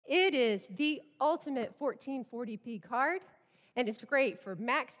It is the ultimate 1440p card, and it's great for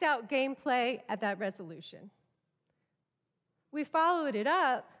maxed out gameplay at that resolution. We followed it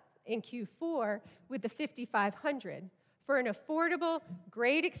up in Q4 with the 5500 for an affordable,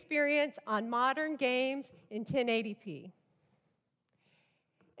 great experience on modern games in 1080p.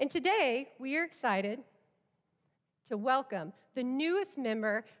 And today, we are excited to welcome the newest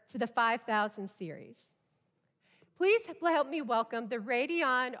member to the 5000 series. Please help me welcome the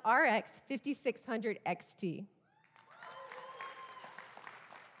Radeon RX 5600 XT.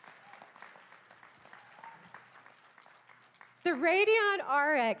 The Radeon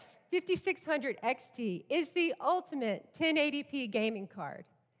RX 5600 XT is the ultimate 1080p gaming card.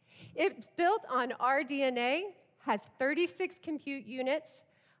 It's built on RDNA, has 36 compute units,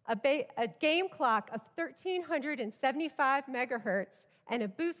 a game clock of 1,375 megahertz, and a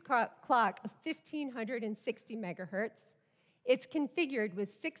boost clock of 1,560 megahertz. It's configured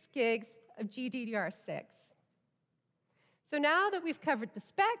with 6 gigs of GDDR6. So now that we've covered the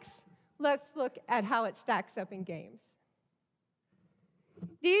specs, let's look at how it stacks up in games.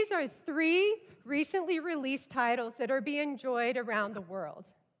 These are 3 recently released titles that are being enjoyed around the world.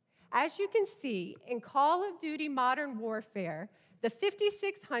 As you can see, in Call of Duty Modern Warfare, the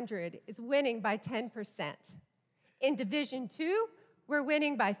 5600 is winning by 10%. In Division 2, we're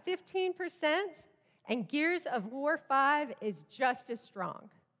winning by 15%, and Gears of War 5 is just as strong.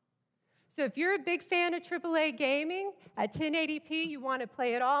 So if you're a big fan of AAA gaming, at 1080p, you want to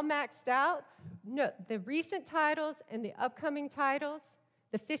play it all maxed out, no, the recent titles and the upcoming titles,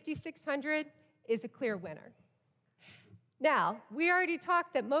 the 5600 is a clear winner. Now, we already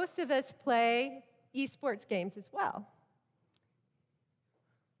talked that most of us play esports games as well.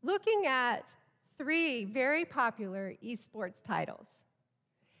 Looking at 3 very popular esports titles,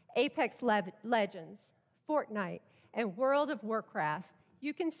 Apex Legends, Fortnite, and World of Warcraft,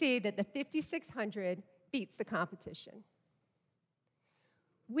 you can see that the 5600 beats the competition.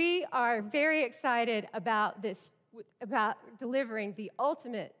 We are very excited about delivering the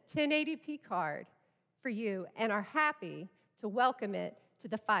ultimate 1080p card for you and are happy to welcome it to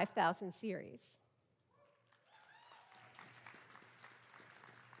the 5000 series.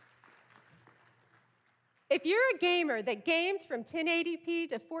 If you're a gamer that games from 1080p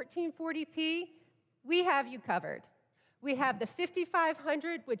to 1440p, we have you covered. We have the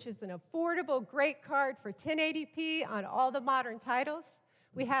 5500, which is an affordable, great card for 1080p on all the modern titles.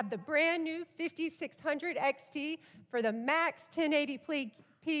 We have the brand new 5600 XT for the max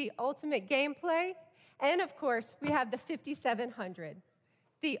 1080p ultimate gameplay. And of course, we have the 5700,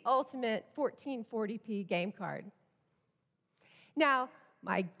 the ultimate 1440p game card. Now,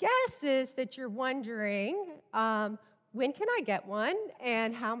 my guess is that you're wondering, when can I get one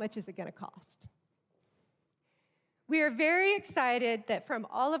and how much is it going to cost? We are very excited that from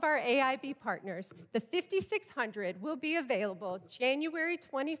all of our AIB partners, the 5600 will be available January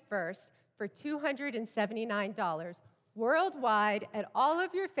 21st for $279 worldwide at all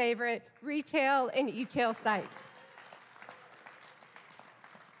of your favorite retail and e-tail sites.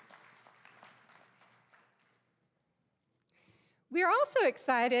 We are also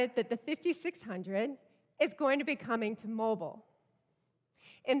excited that the 5600 is going to be coming to mobile.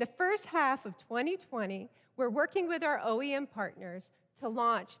 In the first half of 2020, we're working with our OEM partners to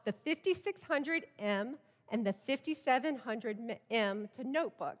launch the 5600M and the 5700M to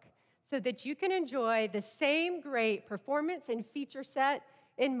notebook so that you can enjoy the same great performance and feature set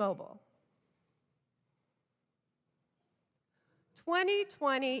in mobile.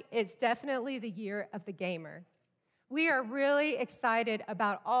 2020 is definitely the year of the gamer. We are really excited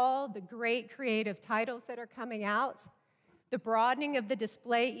about all the great creative titles that are coming out, the broadening of the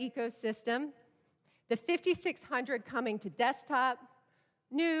display ecosystem, the 5600 coming to desktop,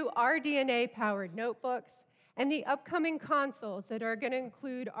 new RDNA-powered notebooks, and the upcoming consoles that are going to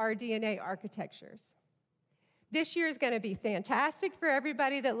include RDNA architectures. This year is going to be fantastic for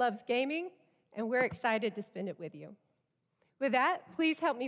everybody that loves gaming, and we're excited to spend it with you. With that, please help me